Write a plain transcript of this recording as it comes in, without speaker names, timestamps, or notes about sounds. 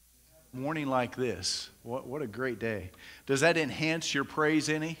Morning like this. What a great day. Does that enhance your praise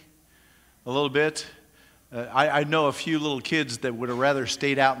any? A little bit? I know a few little kids that would have rather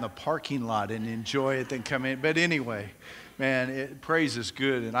stayed out in the parking lot and enjoy it than come in. But anyway, man, praise is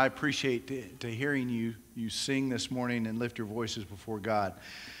good, and I appreciate to hearing you sing this morning and lift your voices before God.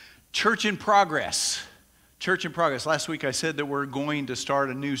 Church in Progress. Church in Progress. Last week I said that we're going to start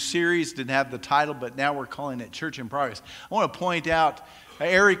a new series. Didn't have the title, but now we're calling it Church in Progress. I want to point out,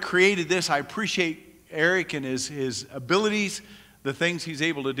 Eric created this. I appreciate Eric and his abilities, the things he's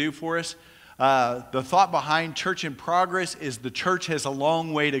able to do for us. The thought behind Church in Progress is the church has a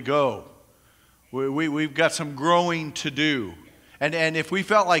long way to go. We've got some growing to do. And if we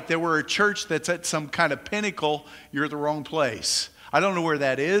felt like there were a church that's at some kind of pinnacle, you're at the wrong place. I don't know where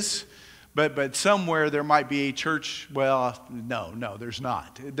that is, but somewhere there might be a church. Well, no, there's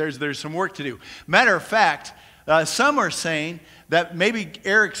not. There's some work to do. Matter of fact, some are saying that maybe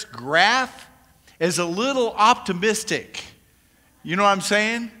Eric's graph is a little optimistic. You know what I'm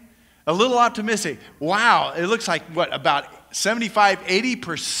saying? A little optimistic. Wow, it looks like, about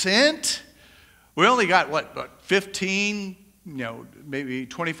 75-80%? We only got, 15, maybe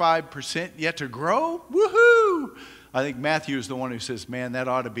 25% yet to grow? Woohoo! I think Matthew is the one who says, man, that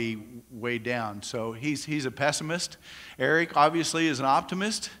ought to be way down. So he's a pessimist. Eric, obviously, is an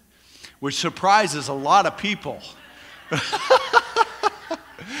optimist, which surprises a lot of people.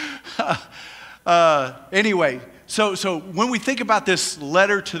 Anyway, so when we think about this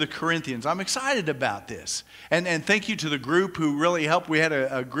letter to the Corinthians, I'm excited about this. And thank you to the group who really helped. We had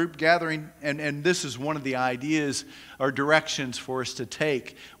a group gathering, and this is one of the ideas or directions for us to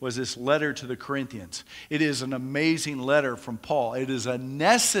take, was this letter to the Corinthians. It is an amazing letter from Paul. It is a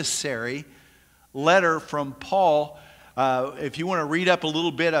necessary letter from Paul. If you want to read up a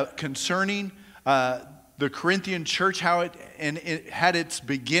little bit concerning the Corinthian church, how it had its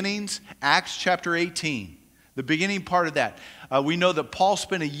beginnings, Acts chapter 18. The beginning part of that. We know that Paul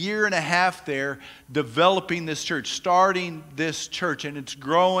spent 1.5 years there developing this church, starting this church, and it's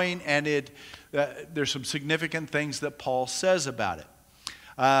growing, and there's some significant things that Paul says about it.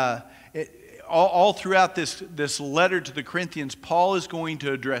 All throughout this letter to the Corinthians, Paul is going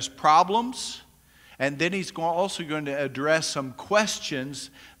to address problems, and then he's also going to address some questions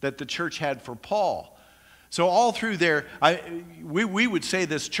that the church had for Paul. So all through there, we would say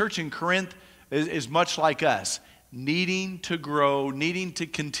this church in Corinth is much like us, needing to grow, needing to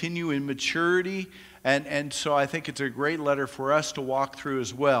continue in maturity. And so I think it's a great letter for us to walk through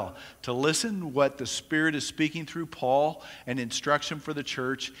as well, to listen what the Spirit is speaking through Paul and instruction for the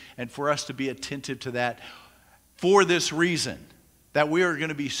church, and for us to be attentive to that for this reason, that we are going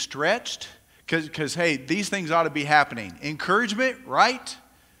to be stretched, because hey, these things ought to be happening. Encouragement, right?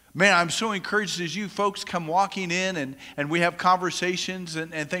 Man, I'm so encouraged as you folks come walking in and we have conversations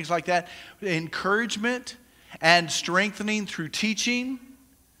and things like that. Encouragement and strengthening through teaching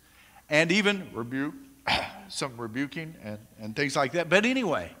and even some rebuking and things like that. But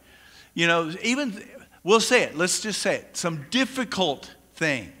anyway, even, we'll say it, let's just say it, some difficult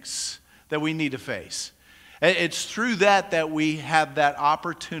things that we need to face. It's through that we have that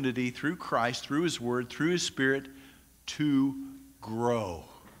opportunity through Christ, through His Word, through His Spirit to grow.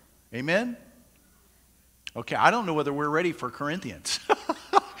 Amen? Okay, I don't know whether we're ready for Corinthians.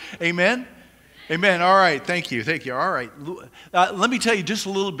 Amen? Amen. All right, thank you. All right. Let me tell you just a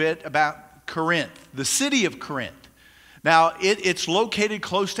little bit about Corinth, the city of Corinth. Now, it's located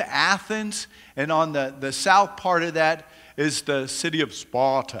close to Athens, and on the south part of that is the city of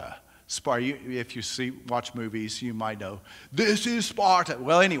Sparta. If you watch movies, you might know, this is Sparta.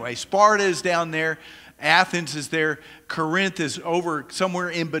 Well, anyway, Sparta is down there. Athens is there. Corinth is over somewhere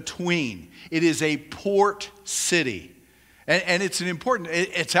in between. It is a port city. And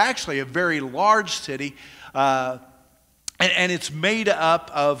it's actually a very large city. And it's made up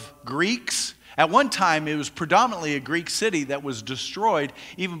of Greeks. At one time, it was predominantly a Greek city that was destroyed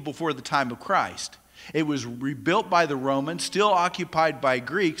even before the time of Christ. It was rebuilt by the Romans, still occupied by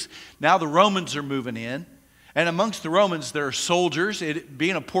Greeks. Now the Romans are moving in. And amongst the Romans, there are soldiers, it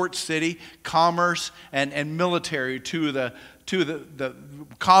being a port city, commerce, and military, two of the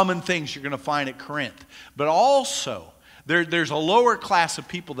common things you're going to find at Corinth. But also, there's a lower class of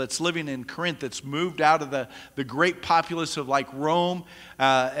people that's living in Corinth that's moved out of the great populace of like Rome,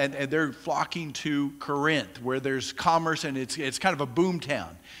 and they're flocking to Corinth, where there's commerce, and it's kind of a boom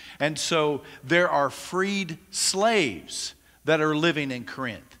town. And so there are freed slaves that are living in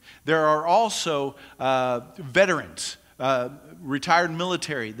Corinth. There are also veterans, retired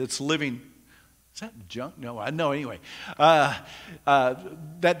military that's living Is that junk? No, I know anyway.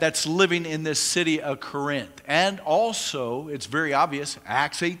 That's living in this city of Corinth. And also, it's very obvious,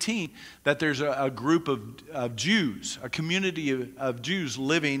 Acts 18, that there's a group of Jews, a community of Jews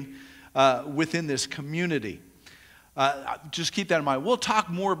living within this community. Just keep that in mind. We'll talk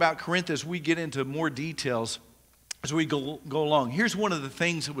more about Corinth as we get into more details as we go along. Here's one of the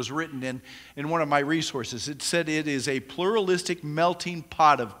things that was written in one of my resources. It said it is a pluralistic melting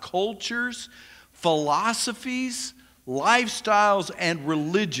pot of cultures, philosophies, lifestyles, and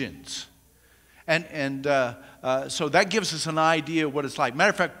religions. And so that gives us an idea of what it's like. Matter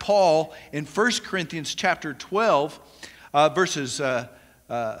of fact, Paul in 1 Corinthians chapter 12, verses, let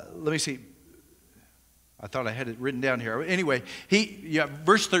me see. I thought I had it written down here. Anyway,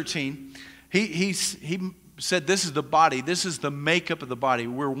 verse 13, he said this is the body, this is the makeup of the body.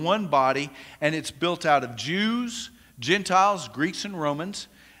 We're one body, and it's built out of Jews, Gentiles, Greeks and Romans,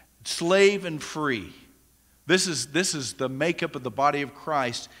 slave and free. This is the makeup of the body of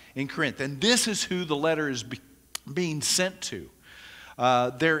Christ in Corinth. And this is who the letter is being sent to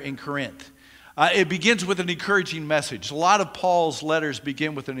there in Corinth. It begins with an encouraging message. A lot of Paul's letters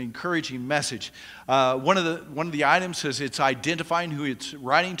begin with an encouraging message. One of the items says it's identifying who it's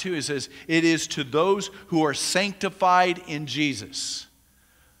writing to. It says it is to those who are sanctified in Jesus.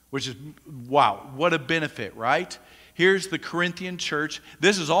 Which is, wow, what a benefit, right? Here's the Corinthian church.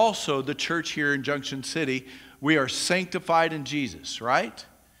 This is also the church here in Junction City. We are sanctified in Jesus, right?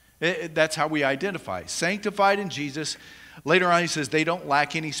 That's how we identify. Sanctified in Jesus. Later on he says they don't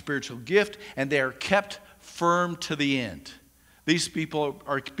lack any spiritual gift and they are kept firm to the end. These people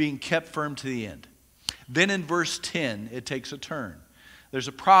are being kept firm to the end. Then in verse 10 it takes a turn. There's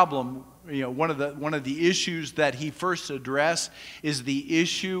a problem. One of the issues that he first addressed is the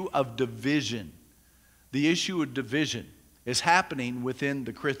issue of division. The issue of division is happening within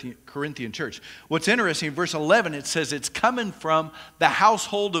the Corinthian church. What's interesting, in verse 11, it says it's coming from the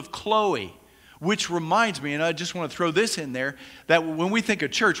household of Chloe, which reminds me, and I just want to throw this in there, that when we think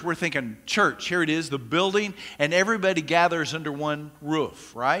of church, we're thinking church. Here it is, the building, and everybody gathers under one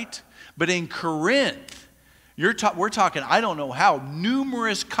roof, right? But in Corinth, we're talking, I don't know how,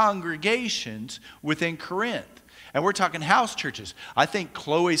 numerous congregations within Corinth. And we're talking house churches. I think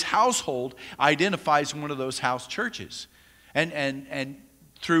Chloe's household identifies one of those house churches. And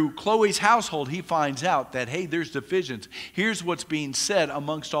through Chloe's household, he finds out that, hey, there's divisions. Here's what's being said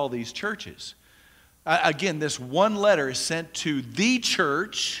amongst all these churches. Again, this one letter is sent to the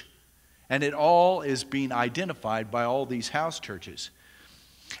church, and it all is being identified by all these house churches.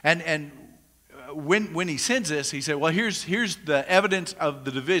 And when he sends this, he said, well, here's the evidence of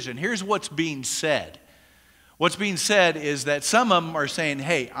the division. Here's what's being said. What's being said is that some of them are saying,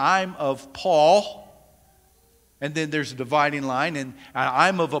 hey, I'm of Paul, and then there's a dividing line, and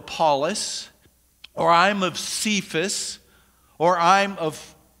I'm of Apollos, or I'm of Cephas, or I'm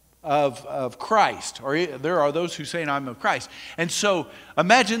of Christ, or there are those who say I'm of Christ. And so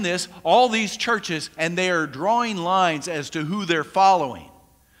imagine this, all these churches, and they are drawing lines as to who they're following.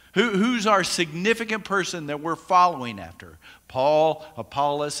 Who's our significant person that we're following after? Paul,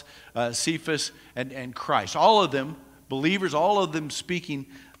 Apollos, Cephas, and Christ. All of them believers, all of them speaking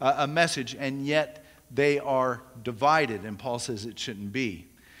a message, and yet they are divided. And Paul says it shouldn't be.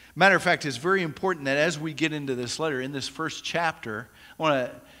 Matter of fact, it's very important that as we get into this letter, in this first chapter,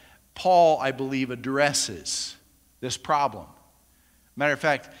 Paul, I believe, addresses this problem. Matter of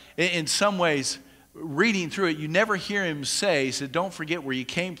fact, in some ways, reading through it, you never hear him say, he said, don't forget where you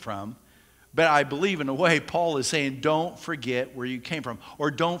came from. But I believe in a way Paul is saying, don't forget where you came from. Or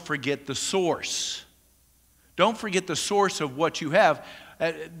don't forget the source. Don't forget the source of what you have.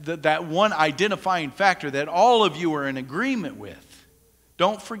 That one identifying factor that all of you are in agreement with.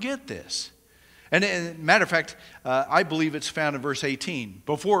 Don't forget this. And matter of fact, I believe it's found in verse 18.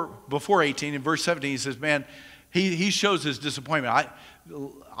 Before 18, in verse 17, he says, man, he shows his disappointment.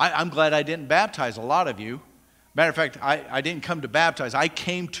 I'm glad I didn't baptize a lot of you. Matter of fact, I didn't come to baptize. I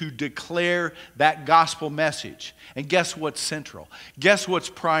came to declare that gospel message. And guess what's central? Guess what's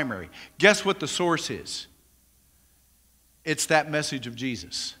primary? Guess what the source is? It's that message of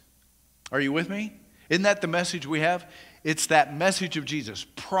Jesus. Are you with me? Isn't that the message we have? It's that message of Jesus.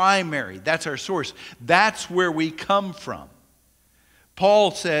 Primary. That's our source. That's where we come from.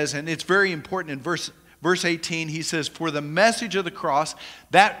 Paul says, and it's very important in verse 18, he says, for the message of the cross,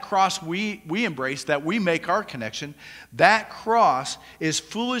 that cross we embrace, that we make our connection, that cross is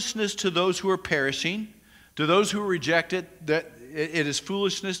foolishness to those who are perishing, to those who reject it, that it is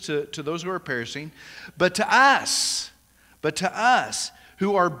foolishness to those who are perishing. But to us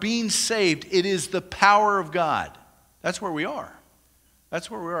who are being saved, it is the power of God. That's where we are. That's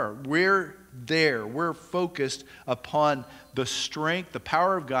where we are. there. We're focused upon the strength, the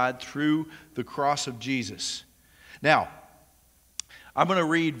power of God through the cross of Jesus. Now, I'm going to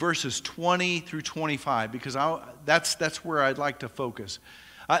read verses 20 through 25 because that's where I'd like to focus.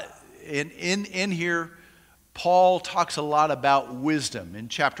 In here, Paul talks a lot about wisdom in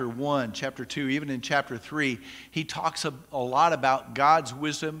chapter 1, chapter 2, even in chapter 3. He talks a lot about God's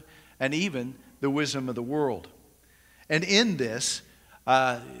wisdom and even the wisdom of the world. And in this,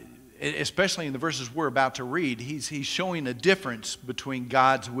 especially in the verses we're about to read, he's showing a difference between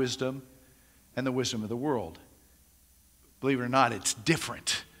God's wisdom and the wisdom of the world. Believe it or not, it's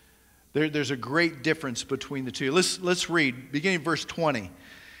different. There's a great difference between the two. Let's read, beginning verse 20.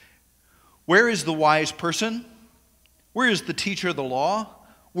 Where is the wise person? Where is the teacher of the law?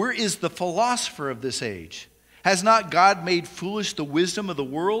 Where is the philosopher of this age? Has not God made foolish the wisdom of the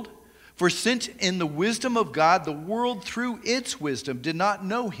world? For since in the wisdom of God, the world through its wisdom did not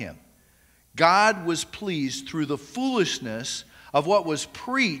know him, God was pleased through the foolishness of what was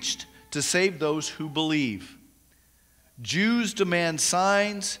preached to save those who believe. Jews demand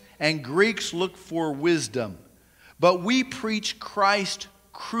signs and Greeks look for wisdom. But we preach Christ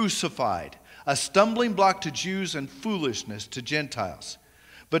crucified, a stumbling block to Jews and foolishness to Gentiles.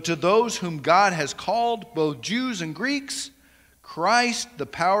 But to those whom God has called, both Jews and Greeks, Christ, the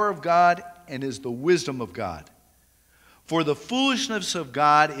power of God, and is the wisdom of God. For the foolishness of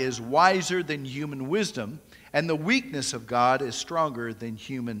God is wiser than human wisdom, and the weakness of God is stronger than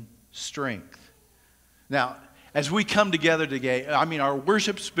human strength. Now, as we come together today, our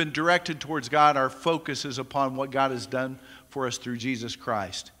worship's been directed towards God. Our focus is upon what God has done for us through Jesus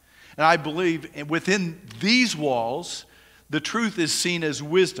Christ. And I believe within these walls, the truth is seen as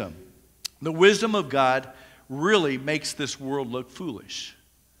wisdom. The wisdom of God really makes this world look foolish.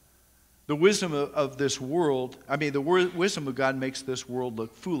 The wisdom of this world, the wisdom of God makes this world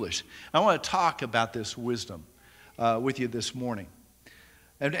look foolish. I want to talk about this wisdom with you this morning.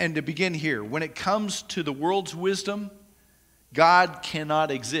 And to begin here, when it comes to the world's wisdom, God cannot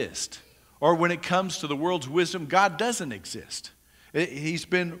exist. Or when it comes to the world's wisdom, God doesn't exist. He's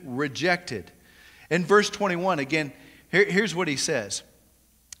been rejected. In verse 21, again, here's what he says.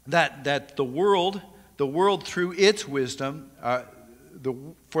 That the world through its wisdom,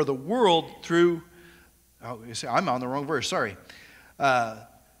 for the world through, I'm on the wrong verse, sorry.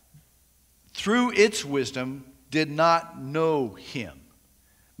 Through its wisdom did not know him.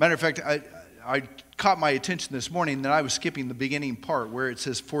 Matter of fact, I caught my attention this morning that I was skipping the beginning part where it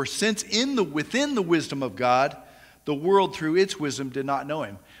says, for since within the wisdom of God, the world through its wisdom did not know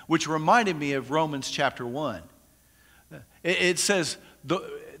him, which reminded me of Romans chapter 1. It says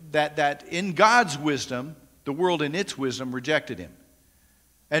that in God's wisdom, the world in its wisdom rejected him.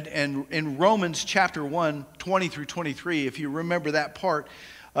 And in Romans chapter 1, 20 through 23, if you remember that part,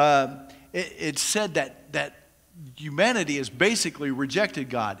 it said that humanity has basically rejected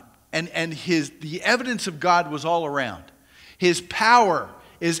God. And the evidence of God was all around. His power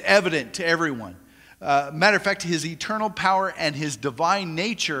is evident to everyone. Matter of fact, his eternal power and his divine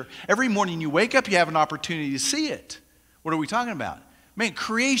nature, every morning you wake up, you have an opportunity to see it. What are we talking about? Man,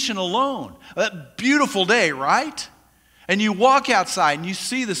 creation alone. That beautiful day, right? And you walk outside and you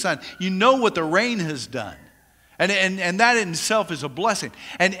see the sun. You know what the rain has done. And that in itself is a blessing.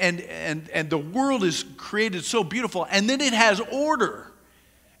 And the world is created so beautiful. And then it has order.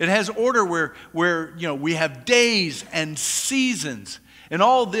 It has order where we have days and seasons. And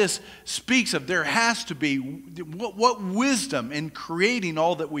all this speaks of there has to be what wisdom in creating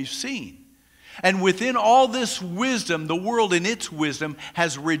all that we've seen. And within all this wisdom, the world in its wisdom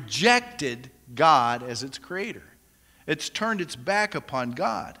has rejected God as its creator. It's turned its back upon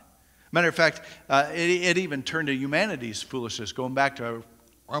God. Matter of fact, it even turned to humanity's foolishness. Going back to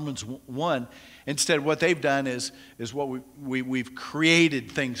Romans 1, instead what they've done is what we've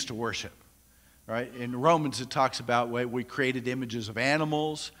created things to worship. Right? In Romans it talks about we created images of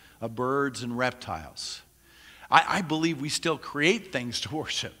animals, of birds, and reptiles. I believe we still create things to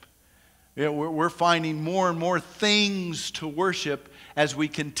worship. We're finding more and more things to worship as we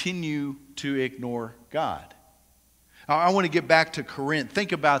continue to ignore God. I want to get back to Corinth.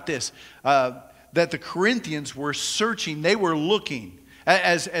 Think about this, that the Corinthians were searching, they were looking,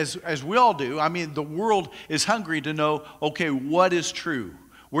 as we all do. The world is hungry to know, okay, what is true?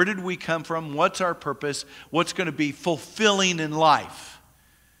 Where did we come from? What's our purpose? What's going to be fulfilling in life?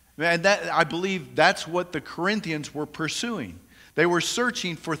 And I believe that's what the Corinthians were pursuing. They were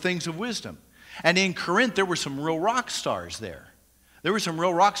searching for things of wisdom. And in Corinth, there were some real rock stars there. There were some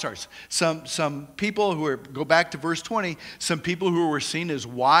real rock stars. Some people go back to verse 20, some people who were seen as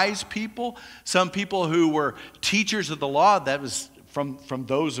wise people, some people who were teachers of the law. That was from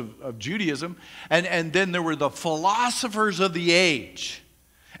those of Judaism. And then there were the philosophers of the age.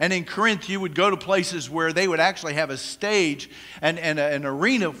 And in Corinth, you would go to places where they would actually have a stage and an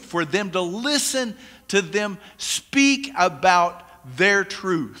arena for them to listen to them speak about their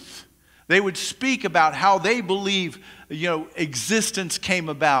truth. They would speak about how they believe, existence came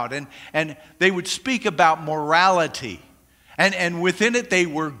about. And they would speak about morality. And within it, they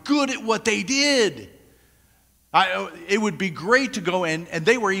were good at what they did. It would be great to go in, and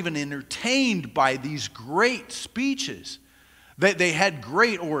they were even entertained by these great speeches. They had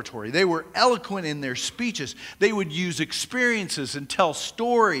great oratory. They were eloquent in their speeches. They would use experiences and tell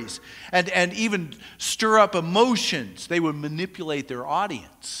stories and even stir up emotions. They would manipulate their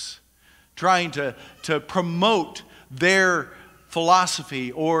audience, trying to promote their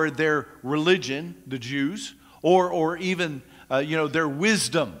philosophy or their religion, the Jews, or even their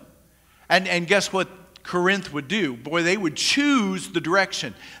wisdom. And guess what Corinth would do? Boy, they would choose the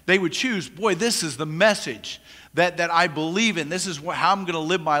direction. They would choose, boy, this is the message that I believe in. This is how I'm going to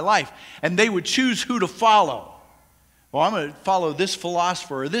live my life. And they would choose who to follow. Well, I'm going to follow this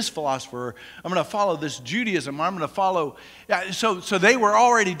philosopher or this philosopher. Or I'm going to follow this Judaism. Or I'm going to follow. So they were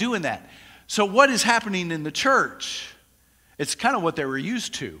already doing that. So what is happening in the church? It's kind of what they were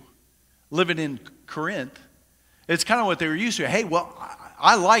used to, living in Corinth. It's kind of what they were used to. Hey, well,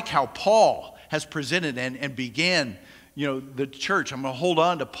 I like how Paul has presented and began the church. I'm going to hold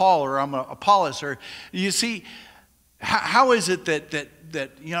on to Paul, or I'm going to Apollos. Or you see, how is it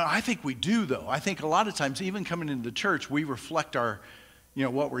that I think we do, though. I think a lot of times, even coming into the church, we reflect our,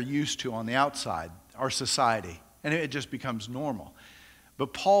 what we're used to on the outside, our society, and it just becomes normal.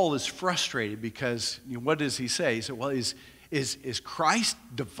 But Paul is frustrated because what does he say? He said, well, is Christ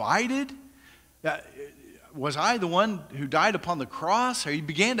divided? Was I the one who died upon the cross? Or he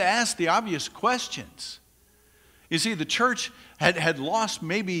began to ask the obvious questions. You see, the church had lost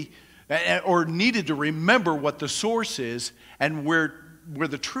maybe, or needed to remember what the source is and where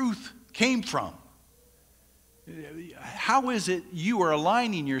the truth came from. How is it you are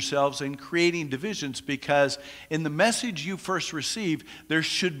aligning yourselves and creating divisions? Because in the message you first received, there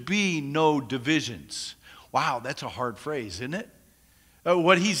should be no divisions. Wow, that's a hard phrase, isn't it?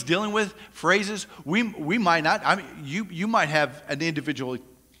 What he's dealing with, phrases, we might not. I mean, you might have an individual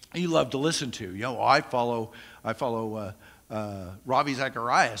you love to listen to. I follow Ravi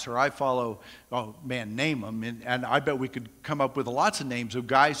Zacharias, or I follow, name them. And I bet we could come up with lots of names of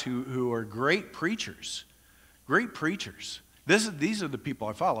guys who are great preachers. Great preachers. These are the people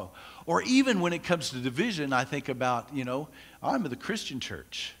I follow. Or even when it comes to division, I think about, I'm the Christian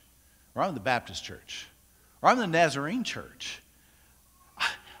church, or I'm the Baptist church, or I'm the Nazarene church.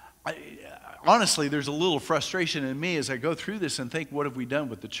 Honestly, there's a little frustration in me as I go through this and think, what have we done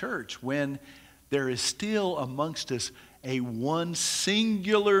with the church when there is still amongst us a one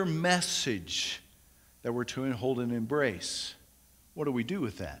singular message that we're to hold and embrace? What do we do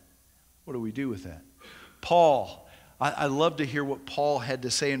with that? What do we do with that? Paul, I love to hear what Paul had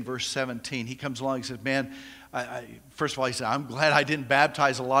to say in verse 17. He comes along and says, man, first of all, he said, I'm glad I didn't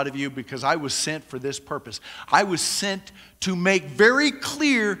baptize a lot of you because I was sent for this purpose. I was sent to make very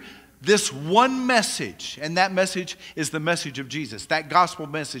clear this one message, and that message is the message of Jesus, that gospel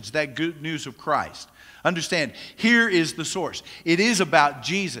message, that good news of Christ. Understand, here is the source. It is about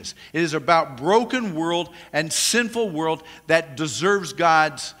Jesus. It is about broken world and sinful world that deserves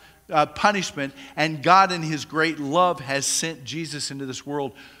God's punishment, and God in his great love has sent Jesus into this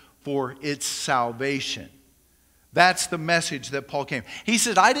world for its salvation. That's the message that Paul came. He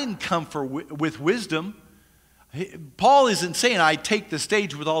said, I didn't come with wisdom. Paul isn't saying I take the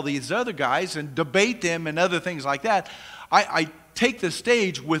stage with all these other guys and debate them and other things like that. I take the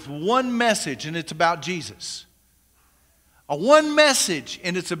stage with one message, and it's about Jesus. One message,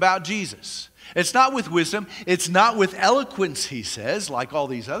 and it's about Jesus. It's not with wisdom. It's not with eloquence, he says, like all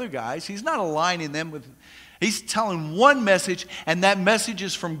these other guys. He's not aligning them with... He's telling one message, and that message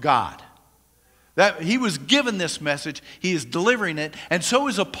is from God. That he was given this message, he is delivering it, and so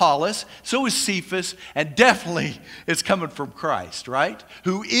is Apollos, so is Cephas, and definitely it's coming from Christ, right?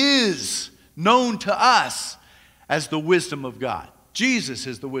 Who is known to us as the wisdom of God. Jesus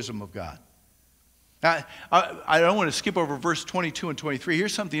is the wisdom of God. Now, I don't want to skip over verse 22 and 23.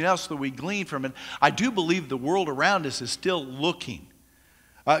 Here's something else that we glean from it. I do believe the world around us is still looking.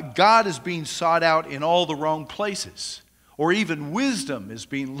 God is being sought out in all the wrong places. Or even wisdom is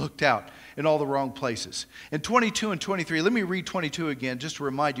being looked out in all the wrong places. In 22 and 23, let me read 22 again just to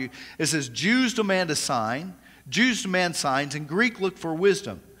remind you. It says, Jews demand a sign, Jews demand signs, and Greek look for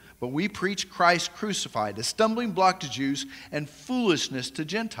wisdom. But we preach Christ crucified, a stumbling block to Jews and foolishness to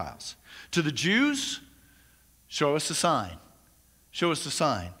Gentiles. To the Jews, show us a sign. Show us the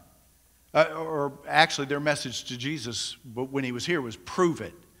sign. Or actually, their message to Jesus when he was here was prove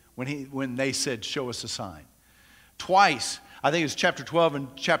it. When they said, show us a sign. Twice, I think it's chapter 12 and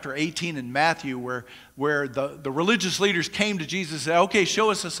chapter 18 in Matthew, where the religious leaders came to Jesus and said, okay,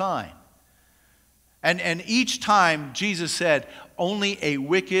 show us a sign. And each time Jesus said, only a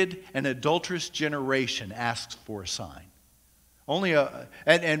wicked and adulterous generation asks for a sign.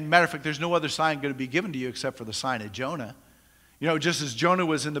 And matter of fact, there's no other sign going to be given to you except for the sign of Jonah. You know, just as Jonah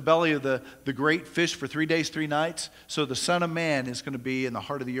was in the belly of the great fish for 3 days, 3 nights, so the Son of Man is going to be in the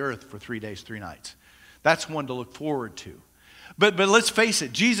heart of the earth for 3 days, 3 nights. That's one to look forward to. But let's face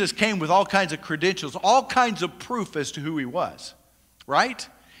it, Jesus came with all kinds of credentials, all kinds of proof as to who he was, right?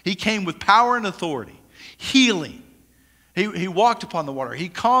 He came with power and authority, healing. He walked upon the water. He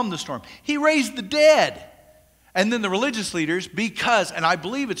calmed the storm. He raised the dead. And then the religious leaders, and I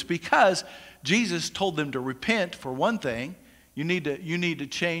believe it's because Jesus told them to repent for one thing. You need to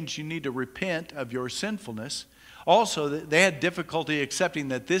change. You need to repent of your sinfulness. Also, they had difficulty accepting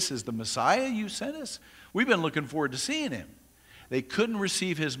that this is the Messiah you sent us. We've been looking forward to seeing him. They couldn't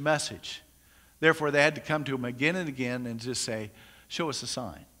receive his message. Therefore, they had to come to him again and again and just say, show us a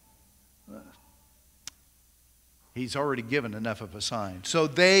sign. He's already given enough of a sign. So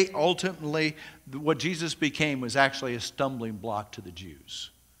they ultimately, what Jesus became was actually a stumbling block to the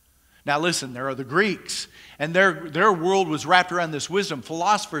Jews. Now listen, there are the Greeks, and their world was wrapped around this wisdom.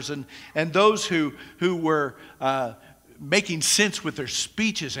 Philosophers and those who were making sense with their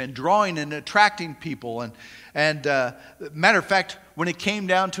speeches and drawing and attracting people. And matter of fact, when it came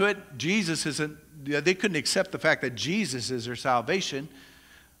down to it, they couldn't accept the fact that Jesus is their salvation,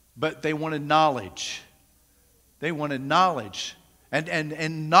 but they wanted knowledge. They wanted knowledge. And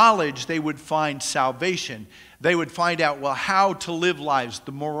in knowledge, they would find salvation. They would find out, well, how to live lives,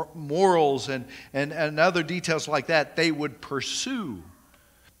 the morals and other details like that, they would pursue.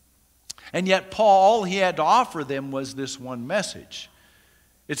 And yet Paul, all he had to offer them was this one message.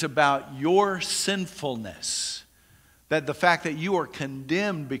 It's about your sinfulness. That the fact that you are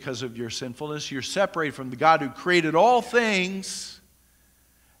condemned because of your sinfulness, you're separated from the God who created all things,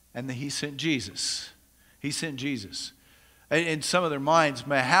 and that he sent Jesus. He sent Jesus. In some of their minds,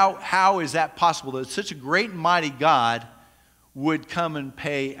 man, how is that possible that such a great and mighty God would come and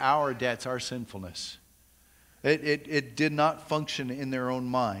pay our debts, our sinfulness? It did not function in their own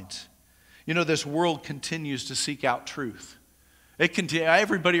minds. You know, this world continues to seek out truth.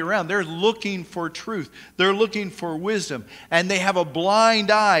 Everybody around, they're looking for truth. They're looking for wisdom. And they have a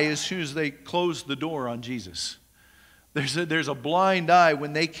blind eye as soon as they close the door on Jesus. There's a blind eye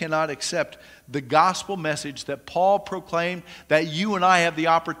when they cannot accept the gospel message that Paul proclaimed, that you and I have the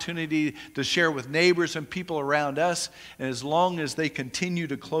opportunity to share with neighbors and people around us. And as long as they continue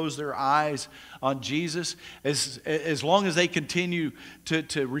to close their eyes on Jesus, as long as they continue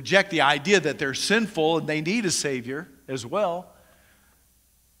to reject the idea that they're sinful and they need a Savior as well,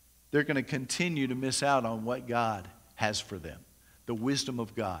 they're going to continue to miss out on what God has for them. The wisdom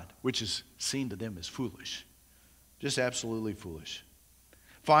of God, which is seen to them as foolish. Just absolutely foolish.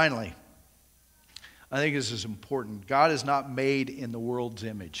 Finally, I think this is important. God is not made in the world's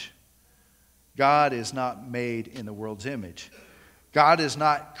image. God is not made in the world's image. God is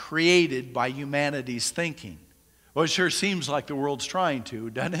not created by humanity's thinking. Well, it sure seems like the world's trying to,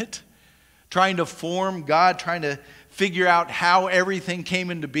 doesn't it? Trying to form God, trying to figure out how everything came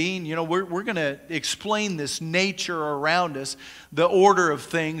into being. You know, we're going to explain this nature around us, the order of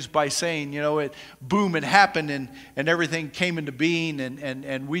things, by saying, you know, it happened and everything came into being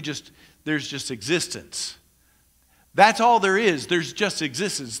and there's just existence. That's all there is. There's just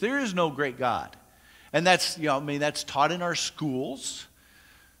existence. There is no great God. And that's, that's taught in our schools,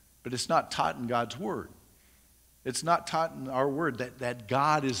 but it's not taught in God's Word. It's not taught in our Word that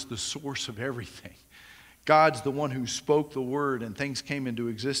God is the source of everything. God's the one who spoke the Word and things came into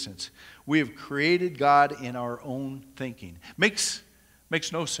existence. We have created God in our own thinking. Makes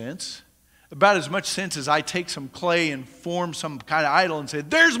no sense. About as much sense as I take some clay and form some kind of idol and say,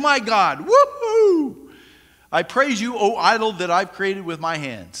 there's my God. Woohoo! I praise you, O idol that I've created with my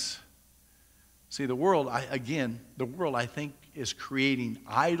hands. See, the world, I think, is creating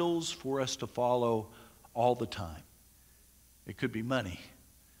idols for us to follow all the time. It could be money.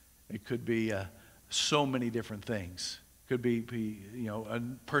 It could be so many different things. It could be a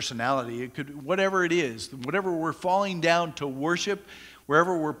personality. It could, whatever it is, whatever we're falling down to worship,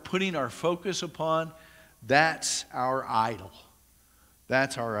 wherever we're putting our focus upon, that's our idol.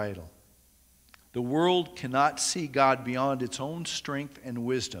 That's our idol. The world cannot see God beyond its own strength and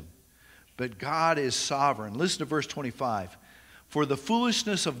wisdom, but God is sovereign. Listen to verse 25. For the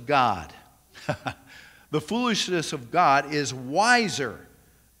foolishness of God, The foolishness of God is wiser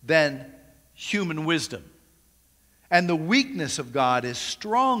than human wisdom. And the weakness of God is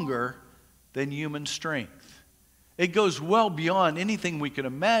stronger than human strength. It goes well beyond anything we can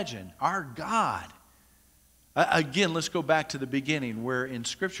imagine. Our God. Again, let's go back to the beginning where in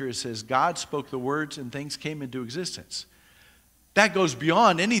Scripture it says God spoke the words and things came into existence. That goes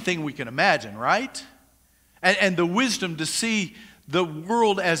beyond anything we can imagine, right? And the wisdom to see the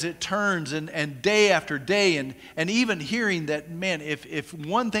world as it turns and day after day and even hearing that, man, if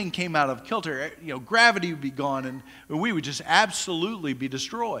one thing came out of kilter, gravity would be gone and we would just absolutely be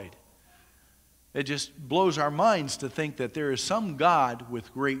destroyed. It just blows our minds to think that there is some God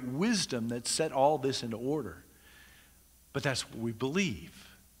with great wisdom that set all this into order. But that's what we believe.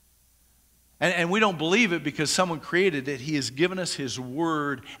 And we don't believe it because someone created it. He has given us His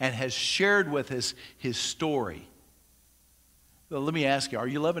Word and has shared with us His story. Well, let me ask you, are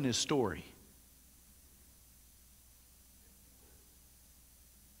you loving His story?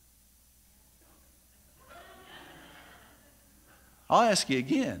 I'll ask you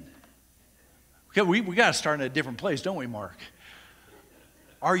again. Okay, we got to start in a different place, don't we, Mark?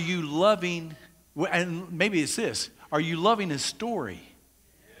 Are you loving, and maybe it's this, are you loving His story?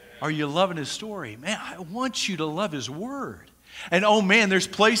 Are you loving His story? Man, I want you to love His Word. And oh man, there's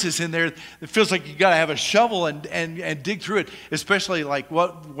places in there that feels like you got to have a shovel and dig through it. Especially like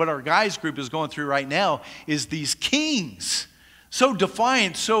what our guys group is going through right now is these kings. So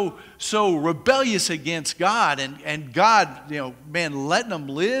defiant, so rebellious against God. And God, man, letting them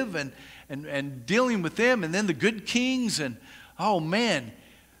live and dealing with them. And then the good kings and oh man.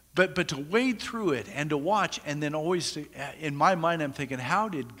 But to wade through it and to watch and then always, in my mind, I'm thinking, how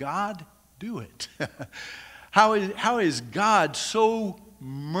did God do it? How is God so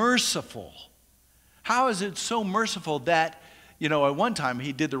merciful? How is it so merciful that, at one time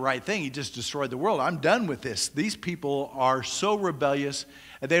He did the right thing. He just destroyed the world. I'm done with this. These people are so rebellious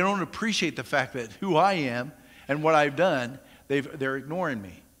and they don't appreciate the fact that who I am and what I've done, they're ignoring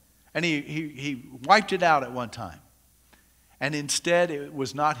me. And he wiped it out at one time. And instead, it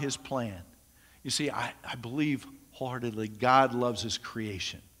was not His plan. You see, I believe wholeheartedly God loves His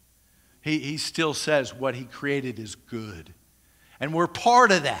creation. He still says what He created is good. And we're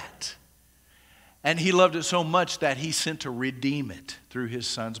part of that. And He loved it so much that He sent to redeem it through His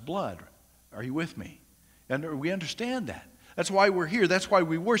Son's blood. Are you with me? And we understand that. That's why we're here. That's why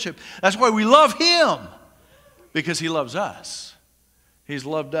we worship. That's why we love Him. Because He loves us. He's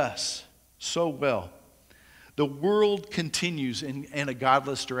loved us so well. The world continues in a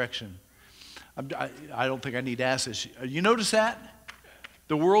godless direction. I don't think I need to ask this. You notice that?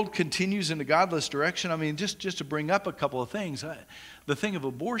 The world continues in a godless direction. I mean, just to bring up a couple of things. The thing of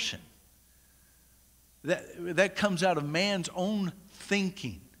abortion. That comes out of man's own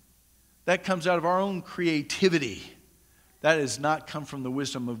thinking. That comes out of our own creativity. That has not come from the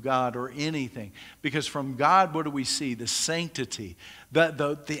wisdom of God or anything. Because from God, what do we see? The sanctity.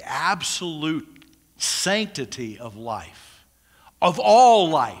 The absolute sanctity of life, of all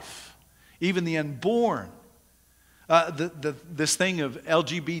life, even the unborn. This thing of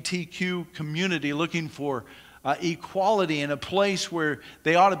LGBTQ community looking for equality in a place where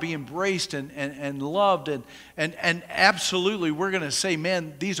they ought to be embraced and loved. And absolutely, we're going to say,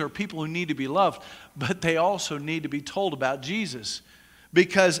 man, these are people who need to be loved, but they also need to be told about Jesus.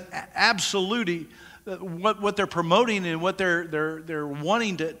 Because absolutely, what they're promoting and what they're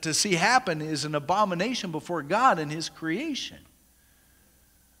wanting to see happen is an abomination before God and His creation.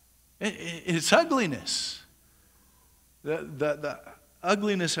 It's ugliness. The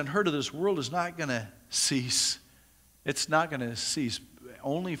ugliness and hurt of this world is not going to cease. It's not going to cease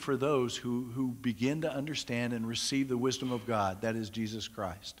only for those who begin to understand and receive the wisdom of God, that is Jesus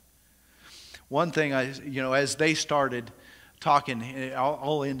Christ. One thing, as they started talking,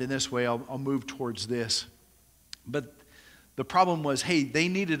 I'll end in this way, I'll move towards this. But the problem was, they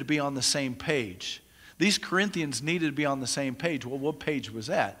needed to be on the same page. These Corinthians needed to be on the same page. Well, what page was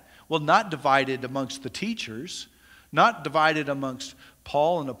that? Well, not divided amongst the teachers, not divided amongst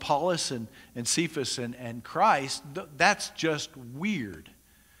Paul and Apollos and Cephas and Christ. That's just weird.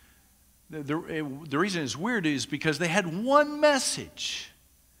 The reason it's weird is because they had one message.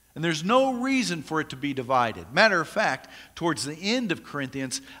 And there's no reason for it to be divided. Matter of fact, towards the end of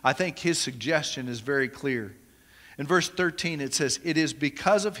Corinthians, I think his suggestion is very clear. In verse 13 it says, "It is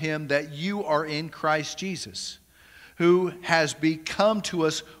because of Him that you are in Christ Jesus, who has become to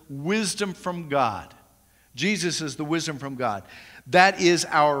us wisdom from God." Jesus is the wisdom from God. That is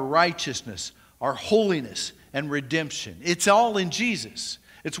our righteousness, our holiness, and redemption. It's all in Jesus.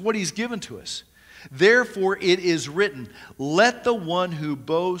 It's what He's given to us. "Therefore it is written, let the one who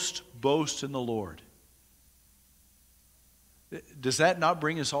boasts, boast in the Lord." Does that not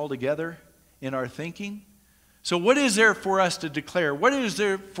bring us all together in our thinking? So what is there for us to declare? What is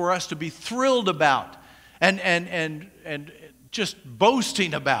there for us to be thrilled about and just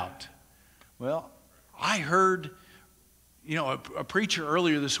boasting about? Well, I heard, a preacher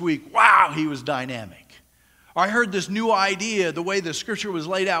earlier this week. Wow, he was dynamic. Or I heard this new idea, the way the scripture was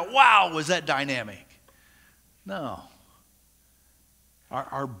laid out. Wow, was that dynamic? No.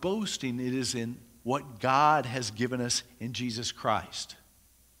 Our boasting, it is in what God has given us in Jesus Christ.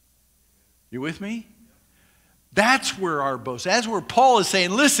 You with me? That's where our boast. That's where Paul is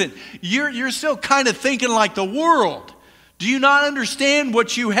saying, listen, you're still kind of thinking like the world. Do you not understand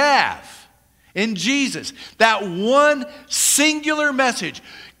what you have in Jesus? That one singular message.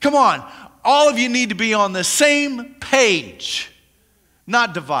 Come on, all of you need to be on the same page,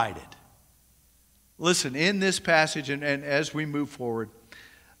 not divided. Listen, in this passage, and as we move forward,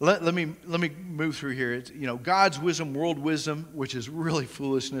 let me move through here. It's, God's wisdom, world wisdom, which is really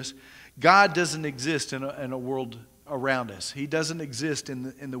foolishness. God doesn't exist in a world around us. He doesn't exist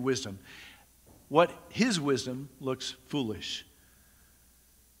in the wisdom. What his wisdom looks foolish.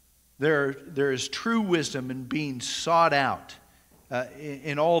 There is true wisdom in being sought out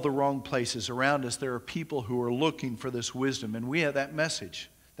in all the wrong places around us. There are people who are looking for this wisdom, and we have that message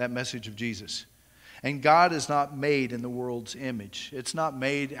of Jesus. And God is not made in the world's image. It's not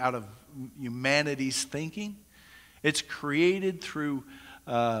made out of humanity's thinking. It's created through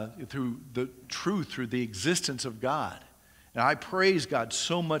the truth, through the existence of God. And I praise God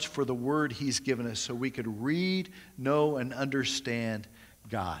so much for the word he's given us so we could read, know, and understand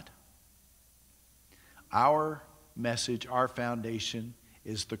God. Our message, our foundation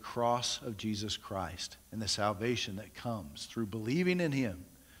is the cross of Jesus Christ and the salvation that comes through believing in him,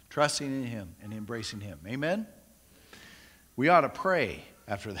 trusting in him, and embracing him. Amen? We ought to pray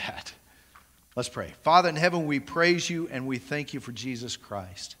after that. Let's pray. Father in heaven, we praise you and we thank you for Jesus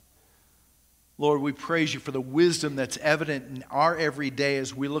Christ. Lord, we praise you for the wisdom that's evident in our everyday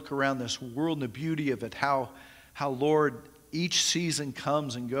as we look around this world and the beauty of it, how Lord, each season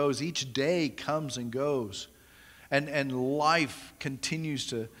comes and goes, each day comes and goes, and life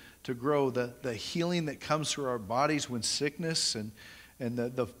continues to grow. The healing that comes through our bodies when sickness and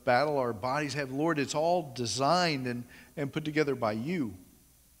the battle our bodies have, Lord, it's all designed and put together by you.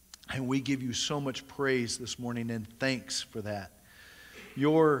 And we give you so much praise this morning and thanks for that.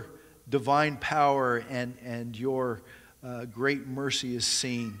 Your divine power and your great mercy is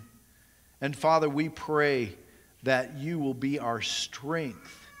seen. And Father, we pray that you will be our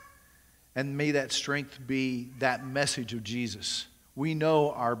strength. And may that strength be that message of Jesus. We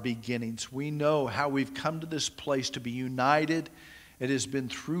know our beginnings. We know how we've come to this place to be united. It has been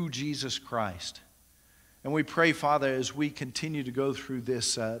through Jesus Christ. And we pray, Father, as we continue to go through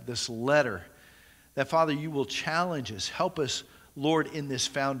this letter, that, Father, you will challenge us. Help us, Lord, in this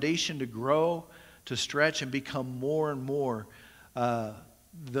foundation to grow, to stretch, and become more and more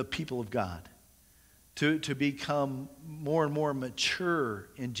the people of God. To become more and more mature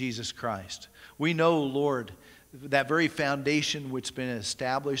in Jesus Christ. We know, Lord, that very foundation which has been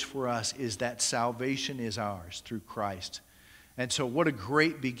established for us is that salvation is ours through Christ. And so what a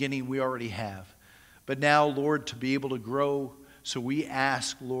great beginning we already have. But now, Lord, to be able to grow, so we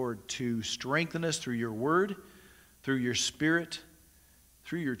ask, Lord, to strengthen us through your word, through your spirit,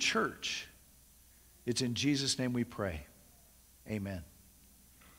 through your church. It's in Jesus' name we pray. Amen.